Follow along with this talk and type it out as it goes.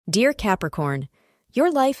Dear Capricorn,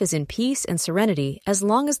 your life is in peace and serenity as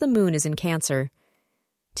long as the moon is in Cancer.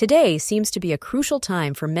 Today seems to be a crucial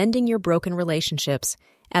time for mending your broken relationships,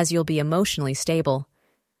 as you'll be emotionally stable.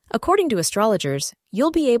 According to astrologers,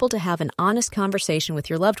 you'll be able to have an honest conversation with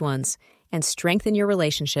your loved ones and strengthen your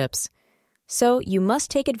relationships. So you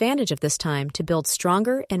must take advantage of this time to build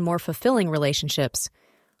stronger and more fulfilling relationships.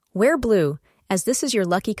 Wear blue, as this is your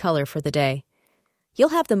lucky color for the day. You'll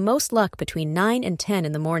have the most luck between 9 and 10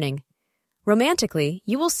 in the morning. Romantically,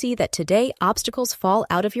 you will see that today obstacles fall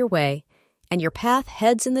out of your way and your path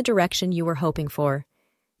heads in the direction you were hoping for.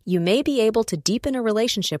 You may be able to deepen a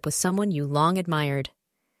relationship with someone you long admired.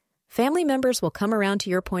 Family members will come around to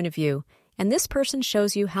your point of view, and this person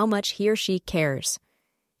shows you how much he or she cares.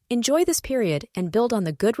 Enjoy this period and build on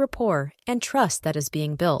the good rapport and trust that is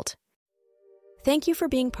being built. Thank you for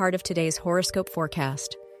being part of today's horoscope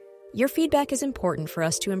forecast. Your feedback is important for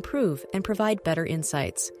us to improve and provide better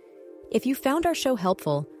insights. If you found our show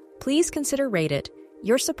helpful, please consider rate it.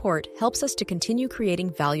 Your support helps us to continue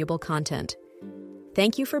creating valuable content.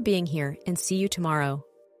 Thank you for being here and see you tomorrow.